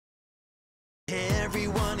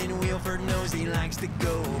likes to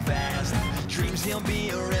go fast. Dreams he'll be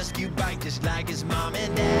a rescue bike just like his mom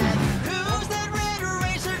and dad. Who's that red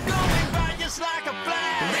racer going by just like a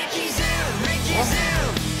flash? Ricky Zoom, Ricky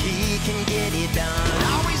Zoom, he can get it done.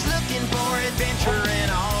 Always looking for adventure and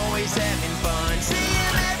always having fun. See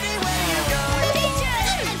him everywhere you go. Scootio!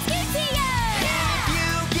 If you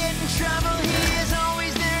get in trouble, he is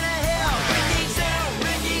always there to help. Ricky Zoom,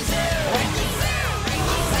 Ricky Zoom, Ricky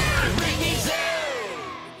Zoom, Ricky Zoom.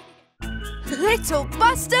 Little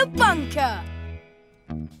Buster Bunker.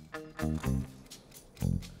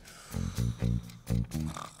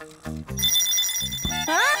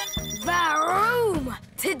 Huh? Vroom!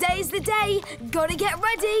 Today's the day. Gotta get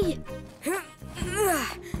ready.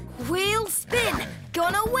 Wheel spin.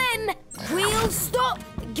 Gonna win. Wheel stop.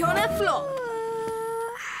 Gonna flop.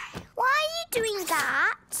 Why are you doing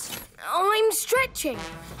that? I'm stretching.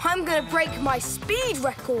 I'm gonna break my speed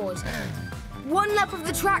record. One lap of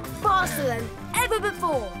the track faster than ever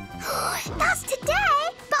before. That's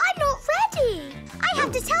today, but I'm not ready. I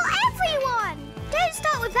have to tell everyone. Don't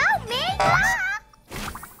start without me.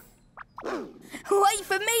 Wait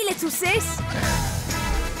for me, little sis.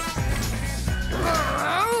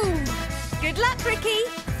 Good luck, Ricky.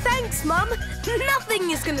 Thanks, Mum.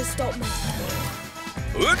 Nothing is going to stop me.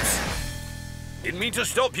 Oops! Didn't mean to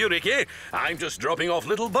stop you, Ricky. I'm just dropping off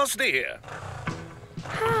little Buster here.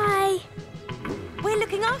 Hi. We're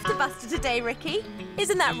looking after Buster today, Ricky.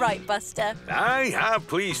 Isn't that right, Buster? I have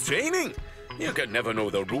police training. You can never know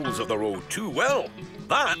the rules of the road too well.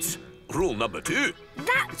 That's rule number 2.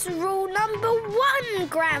 That's rule number 1,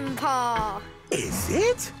 Grandpa. Is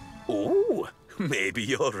it? Oh, maybe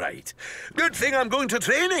you're right. Good thing I'm going to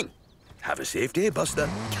training. Have a safe day, Buster.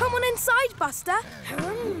 Come on inside, Buster.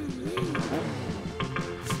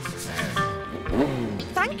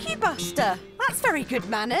 Thank you, Buster. That's very good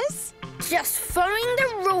manners. Just following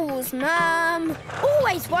the rules, Mum.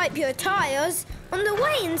 Always wipe your tyres on the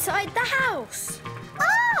way inside the house.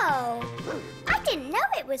 Oh, I didn't know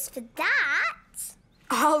it was for that.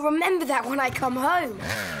 I'll remember that when I come home,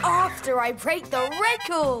 after I break the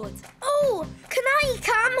record. Oh, can I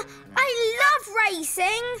come? I love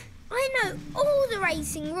racing. I know all the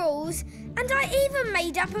racing rules, and I even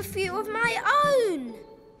made up a few of my own.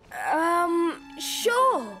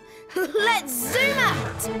 Sure. Let's zoom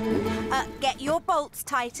out. Get your bolts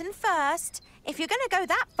tightened first. If you're going to go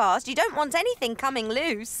that fast, you don't want anything coming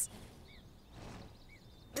loose.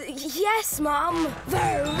 Yes, Mum.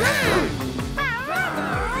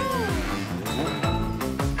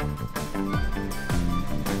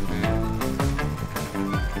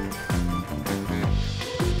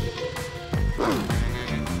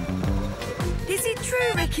 Is it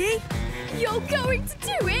true, Ricky? You're going to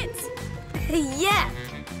do it? Yeah.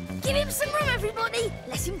 Give him some room, everybody.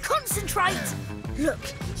 Let him concentrate. Look,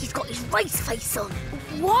 he's got his race face on.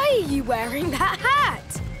 Why are you wearing that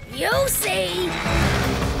hat? You'll see.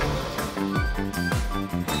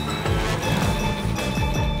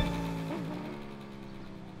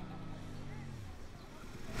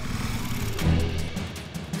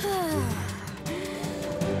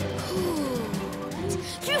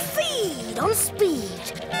 You feed on speed.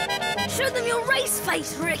 Show them your race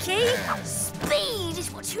face, Ricky. Speed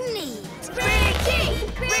is what you need. Ricky!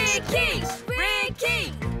 Ricky!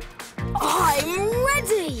 Ricky! I'm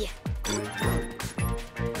ready!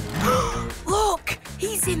 Look!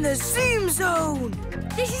 He's in the zoom zone!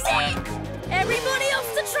 This is it! Everybody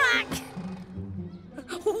off the track!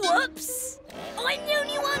 Whoops! I'm the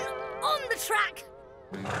only one on the track!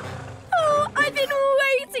 Oh, I've been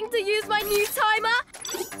waiting to use my new timer!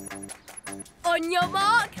 On your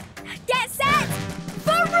mark, get set,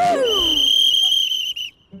 Varoo!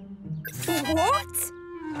 What?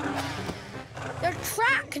 The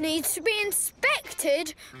track needs to be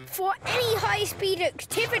inspected before any high-speed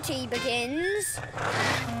activity begins.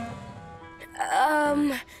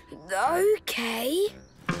 Okay.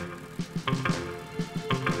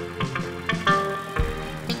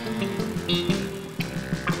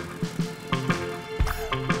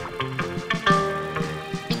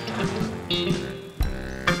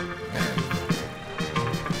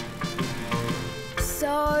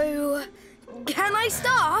 So, can I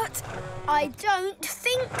start? I don't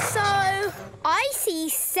think so. I see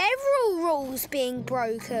several rules being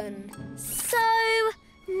broken. So,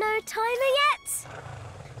 no timer yet?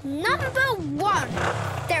 Number 1,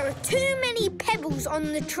 there are too many pebbles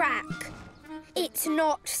on the track. It's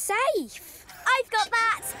not safe. I've got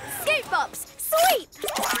that! Scoop bops, sweep!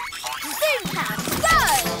 Zoom pass,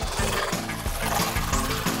 go!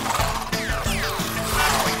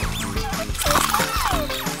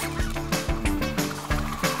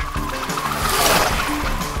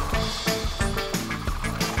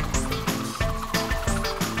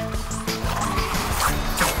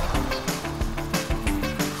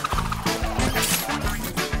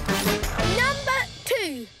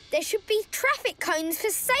 There should be traffic cones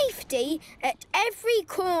for safety at every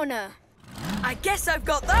corner. I guess I've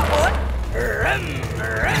got that one.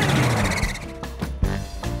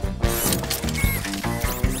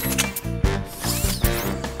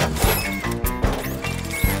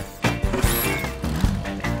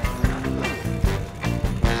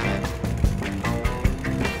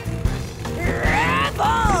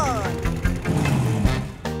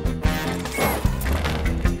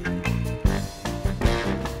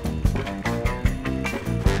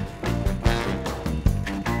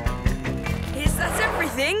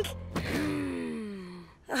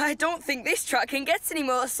 I don't think this track can get any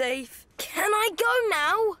more safe. Can I go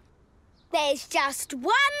now? There's just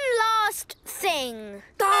one last thing.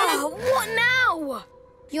 What now?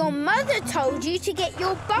 Your mother told you to get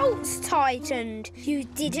your bolts tightened. You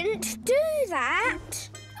didn't do that.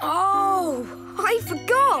 Oh, I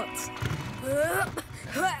forgot.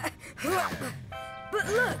 But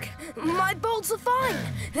look, my bolts are fine.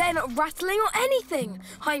 They're not rattling or anything.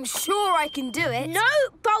 I'm sure I can do it. No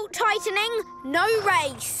bolt tightening, no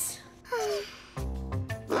race.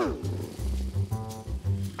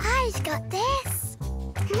 I've got this.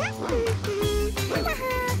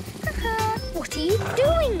 What are you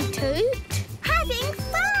doing, Toot? Having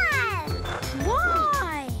fun.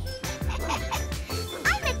 Why?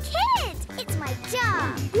 I'm a kid. It's my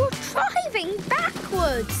job. You're driving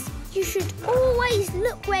backwards. You should always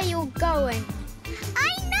look where you're going.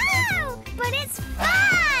 I know, but it's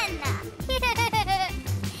fun.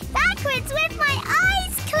 Backwards with my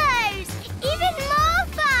eyes closed. Even more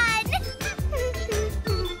fun.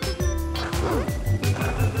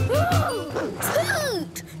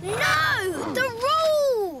 Toot! No! The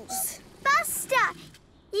rules! Buster,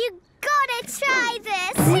 you gotta try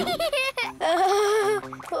this.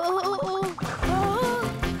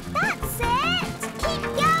 That's it. Keep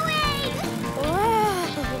going.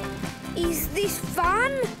 Is this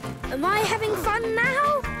fun? Am I having fun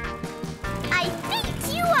now? I think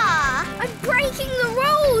you are. I'm breaking the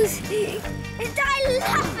rules! And I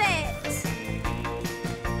love it!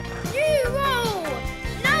 New rule!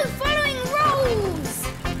 No following rules!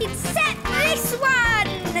 Except this one!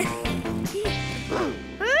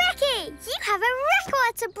 Ricky, you have a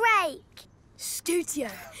record to break.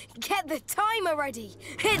 Scootio, get the timer ready.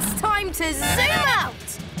 It's time to zoom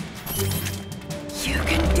out. You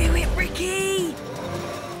can do it, Ricky.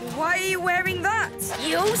 Why are you wearing that?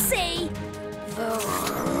 You'll see. Oh,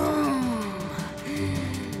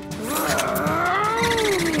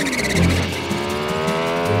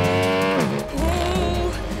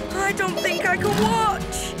 I don't think I can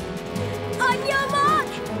watch. On your mark,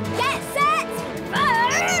 get set,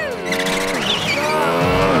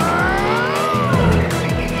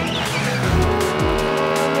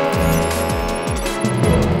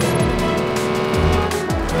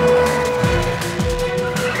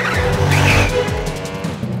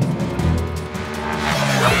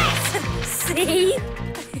 See?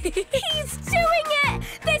 He's doing it!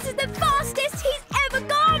 This is the fastest he's ever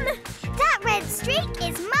gone! That red streak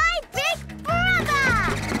is my big brother.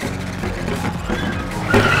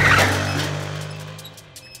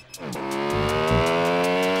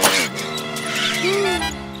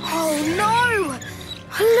 Oh no!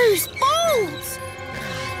 A loose bolt!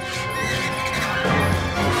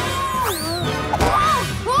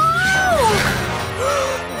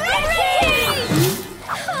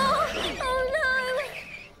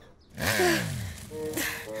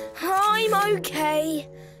 I'm okay.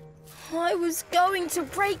 I was going to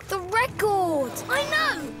break the record. I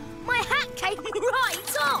know! My hat came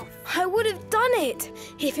right off! I would have done it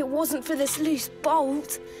if it wasn't for this loose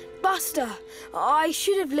bolt. Buster, I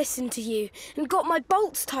should have listened to you and got my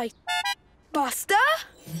bolts tight. Buster?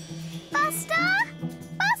 Buster?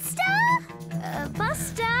 Buster?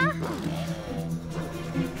 Buster?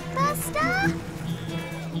 Buster?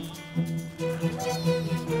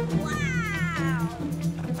 Wow!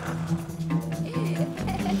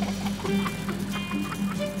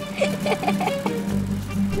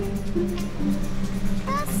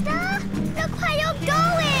 Buster, look where you're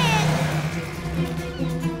going!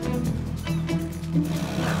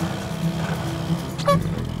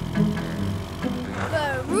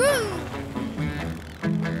 Baroo!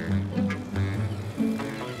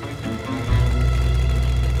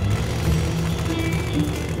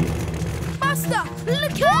 Buster,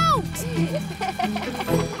 look out!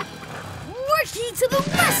 Ricky to the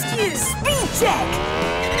rescue! Speed check!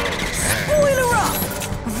 Spoiler up!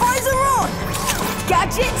 Visor on!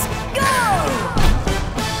 Gadgets, go!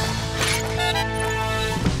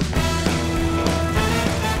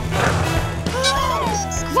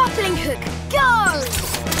 Grappling hook, go!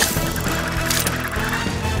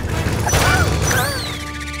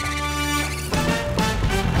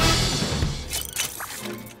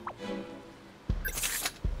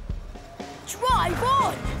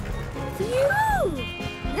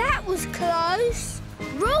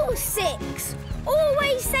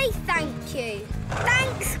 say thank you.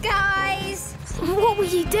 Thanks, guys. What were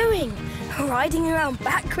you doing? Riding around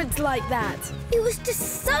backwards like that? It was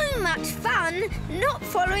just so much fun not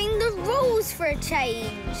following the rules for a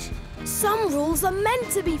change. Some rules are meant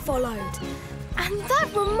to be followed. And that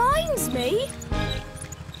reminds me...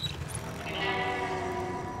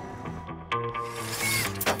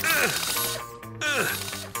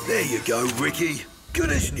 There you go, Ricky.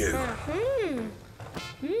 Good as new.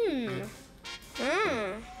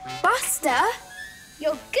 Buster?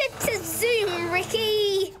 You're good to zoom,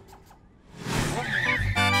 Ricky.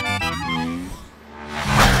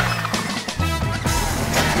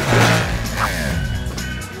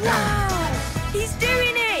 Wow! He's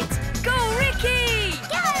doing it! Go, Ricky!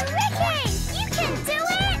 Go, Ricky! You can do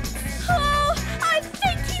it! Oh, I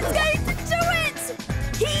think he's going to do it!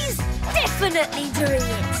 He's definitely doing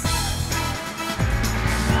it!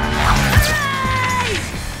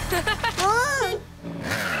 Hooray!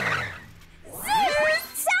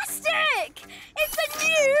 Zoom-tastic! It's a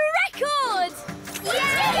new record!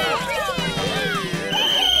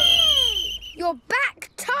 Your back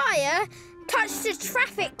tyre touched the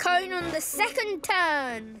traffic cone on the second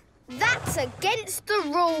turn. That's against the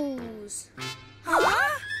rules.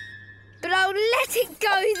 Huh? But I'll let it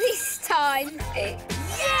go this time.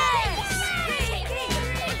 Yes!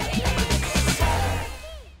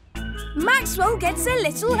 Maxwell gets a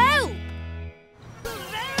little help. But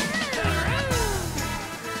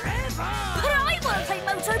I want to play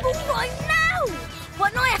motorball right now.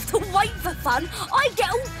 When I have to wait for fun, I get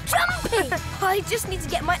all jumpy. I just need to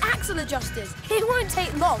get my axle adjusted. It won't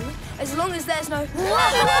take long as there's no...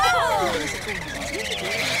 Whoa!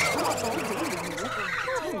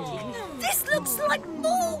 This looks like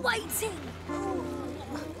more waiting.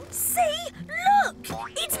 See? Look!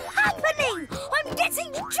 It's happening! I'm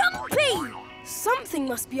getting jumpy! Something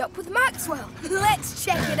must be up with Maxwell. Let's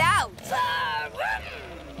check it out.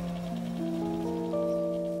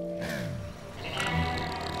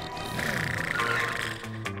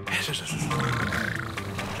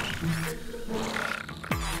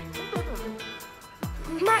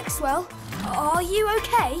 Maxwell, are you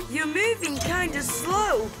okay? You're moving kinda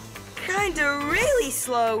slow. Kinda really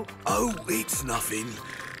slow. Oh, it's nothing.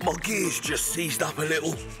 My gear's just seized up a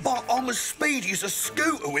little, but I'm as speedy as a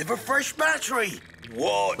scooter with a fresh battery.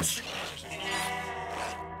 Watch.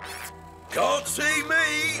 Can't see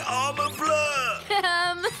me, I'm a blur.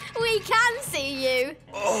 We can see you.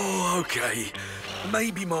 Oh, okay.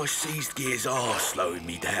 Maybe my seized gears are slowing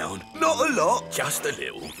me down. Not a lot, just a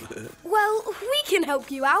little. Well, we can help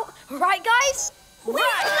you out. Right, guys? We'd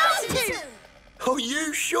love to! Are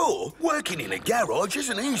you sure? Working in a garage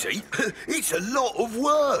isn't easy. It's a lot of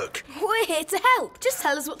work. We're here to help. Just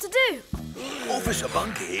tell us what to do. Officer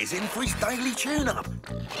Bunker here's in for his daily tune-up.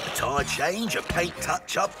 A tyre change, a paint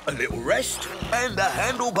touch-up, a little rest, and a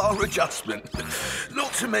handlebar adjustment.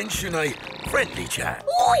 Not to mention a friendly chat.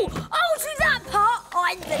 Oh, I'll do that part.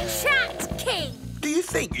 I'm the chat king. Do you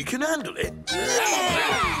think you can handle it?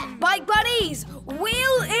 Yeah! Bike buddies,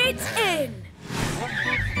 wheel it in.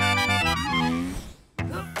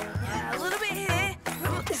 A little bit here.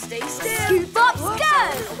 Stay still. Scoop ups, go!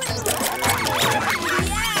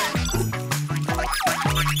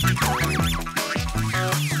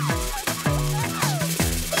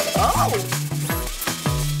 Oh!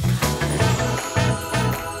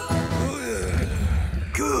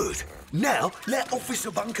 Good. Now, let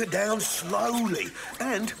Officer Bunker down slowly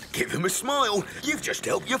and give him a smile. You've just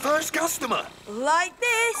helped your first customer. Like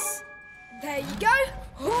this. There you go.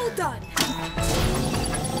 All done.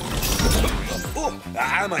 Oh,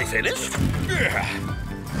 am I finished? Yeah.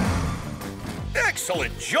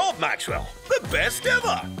 Excellent job, Maxwell. The best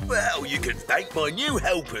ever. Well, you can thank my new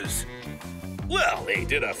helpers. Well, they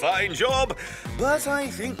did a fine job, but I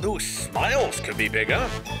think those smiles could be bigger.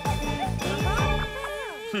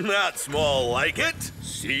 That's more like it.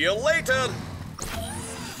 See you later.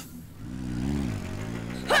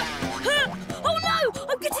 Oh no!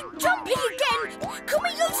 I'm getting jumpy again! Can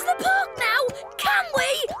we go to the park now? Can we?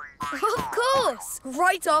 Of course!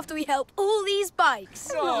 Right after we help all these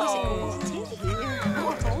bikes. I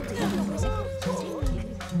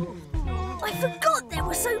forgot there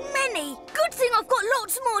were so many. Good thing I've got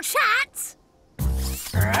lots more chats.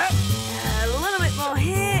 A little bit more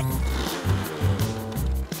here.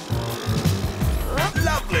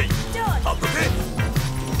 Lovely. Done. Up a bit.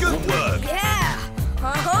 Good work. Yeah.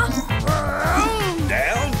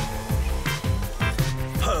 Down.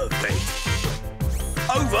 Perfect.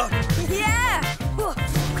 Over. Yeah.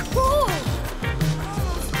 Cool.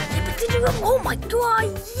 Did you? Oh my God!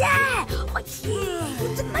 Yeah. Oh, yeah.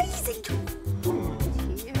 It's amazing.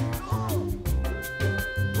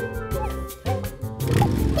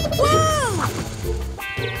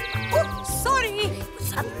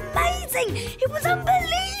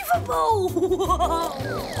 ball!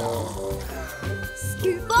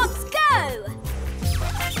 Scoot box, go!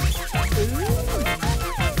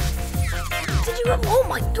 Did you have... Oh,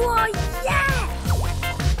 my God, yeah!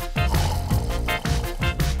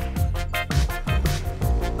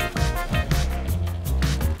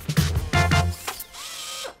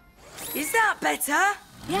 Is that better?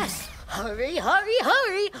 Yes. Hurry, hurry,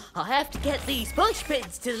 hurry. I have to get these push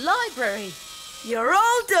pins to the library. You're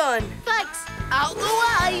all done. Thanks. Out the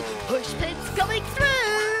way. Push pins coming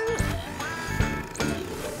through.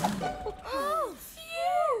 Oh,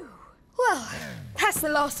 phew! Well, that's the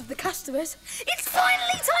last of the customers. It's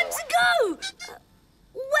finally time to go!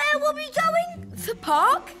 Where were we going? The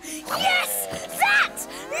park? Yes! That!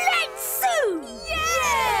 Let's soon!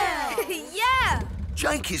 Yeah! Yeah!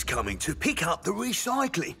 Jake is coming to pick up the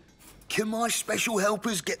recycling. Can my special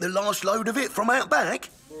helpers get the last load of it from out back?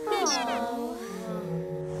 Oh.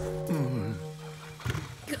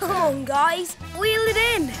 Come on, guys. Wheel it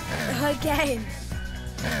in. Again.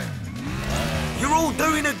 You're all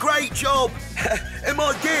doing a great job. And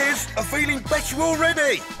my gears are feeling better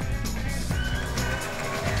already.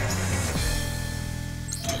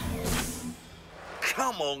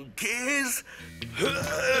 Come on, gears.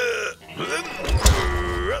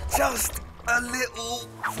 Just a little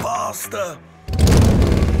faster.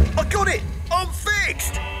 I got it! I'm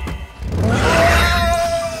fixed!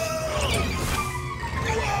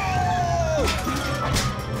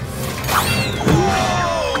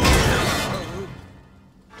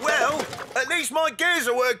 Well, at least my gears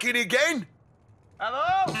are working again.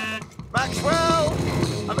 Hello? Maxwell?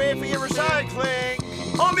 I'm here for your recycling.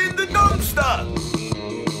 I'm in the dumpster.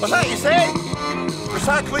 What's that you said?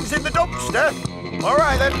 Recycling's in the dumpster? All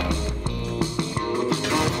right, then.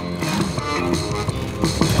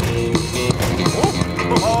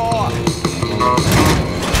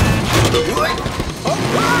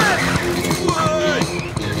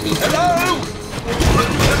 Hello?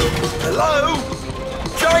 Hello?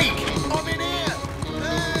 Jake? I'm in here.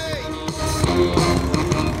 Hey!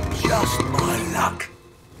 Just my luck.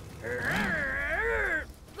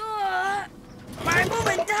 My mum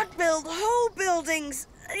and dad build whole buildings.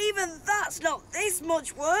 Even that's not this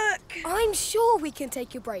much work. I'm sure we can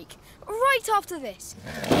take a break. Right after this.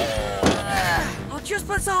 I'll just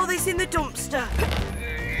put all this in the dumpster.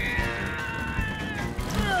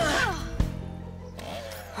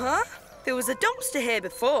 Huh? There was a dumpster here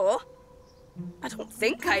before. I don't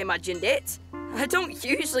think I imagined it. I don't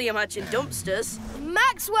usually imagine dumpsters.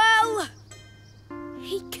 Maxwell!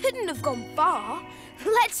 He couldn't have gone far.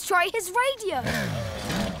 Let's try his radio.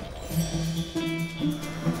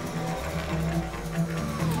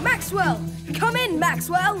 Maxwell! Come in,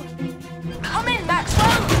 Maxwell! Come in,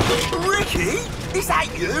 Maxwell! Ricky? Is that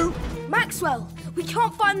you? Maxwell, we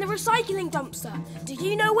can't find the recycling dumpster. Do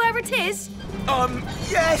you know where it is?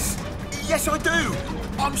 Yes. Yes, I do.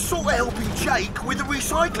 I'm sort of helping Jake with the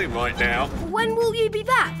recycling right now. When will you be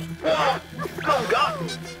back?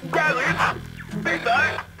 Longer. Garage. Be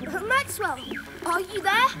back. Maxwell, are you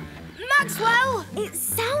there? Maxwell! It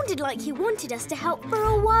sounded like you wanted us to help for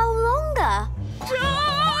a while longer.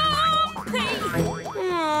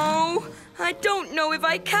 Oh, I don't know if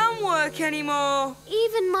I can work anymore.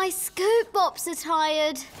 Even my scoot bops are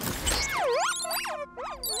tired.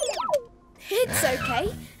 It's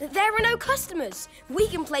okay. There are no customers. We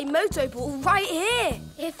can play moto ball right here.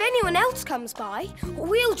 If anyone else comes by,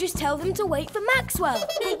 we'll just tell them to wait for Maxwell.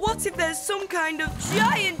 But what if there's some kind of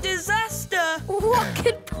giant disaster? What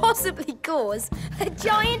could possibly cause a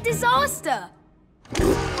giant disaster?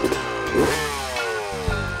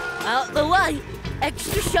 Out the way.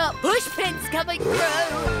 Extra sharp push pins coming through.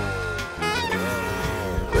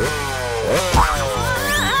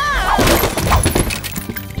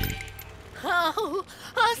 Oh,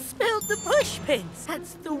 I spilled the push pins.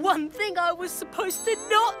 That's the one thing I was supposed to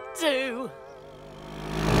not do.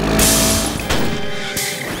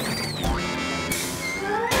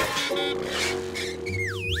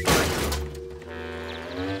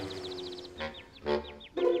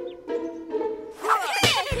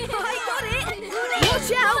 I got it!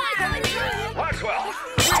 Watch out! Maxwell,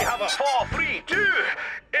 we have a 4-3-2.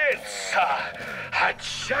 It's a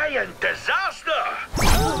giant disaster.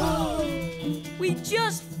 We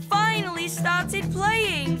just finally started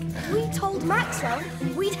playing. We told Maxwell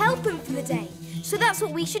we'd help him for the day, so that's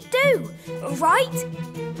what we should do, right?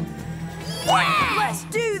 Yeah! Let's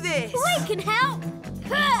do this. We can help.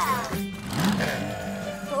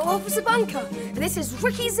 Officer Bunker, this is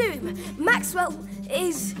Ricky Zoom. Maxwell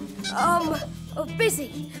is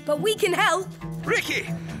Busy, but we can help. Ricky,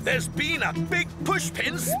 there's been a big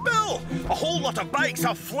pushpin spill. A whole lot of bikes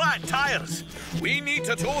have flat tyres. We need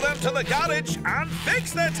to tow them to the garage and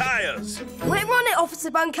fix their tyres. We're on it,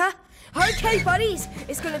 Officer Bunker. OK, buddies,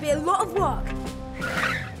 it's going to be a lot of work.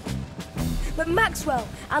 But Maxwell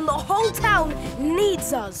and the whole town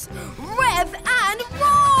needs us. Rev and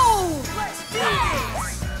roll! Let's do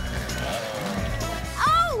this!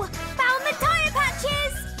 Oh, found the tyre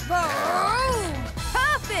patches! Boom!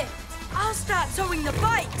 Perfect! I'll start towing the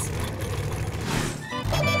bikes.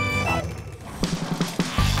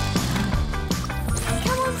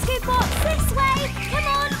 Come on, Scootbox, this way! Come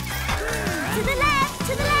on! To the left,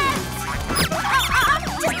 to the left! Up,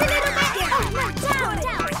 just a little bit! Oh, no, down,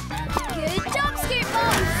 down! Good job,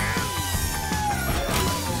 Scootbox!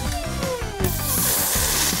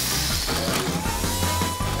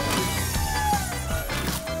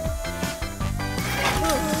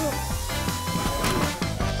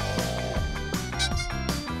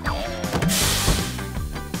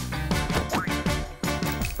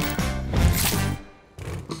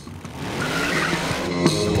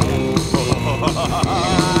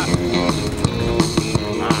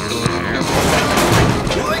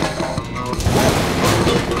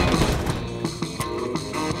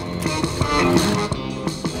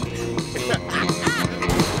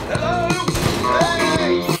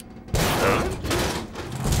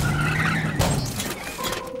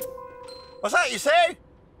 What's that you say?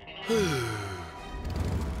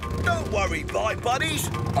 Don't worry, bike buddies.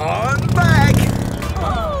 I'm back.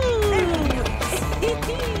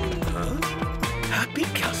 Happy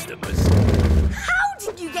customers. How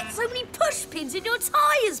did you get so many push pins in your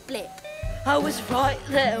tyres, Blip? I was right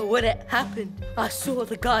there when it happened. I saw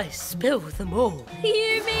the guy spill them all.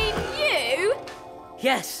 You mean you?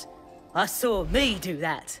 Yes, I saw me do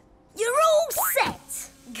that. You're all set.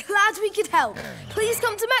 Glad we could help. Please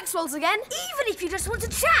come to Maxwell's again. Even if you just want to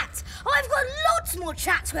chat. I've got lots more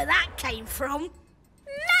chats where that came from.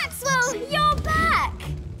 Maxwell, you're back!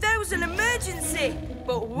 There was an emergency,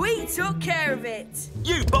 but we took care of it.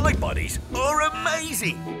 You bike buddies are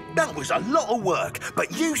amazing. That was a lot of work,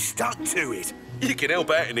 but you stuck to it. You can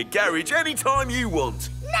help out in the garage anytime you want.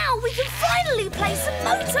 Now we can finally play some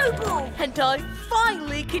moto ball. And I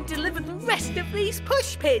finally can deliver the rest of these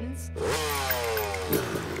push pins.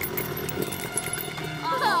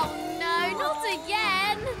 Oh no, not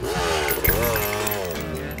again!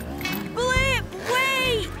 Blip,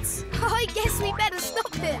 wait! I guess we better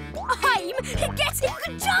stop it. I'm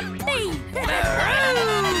getting jumpy.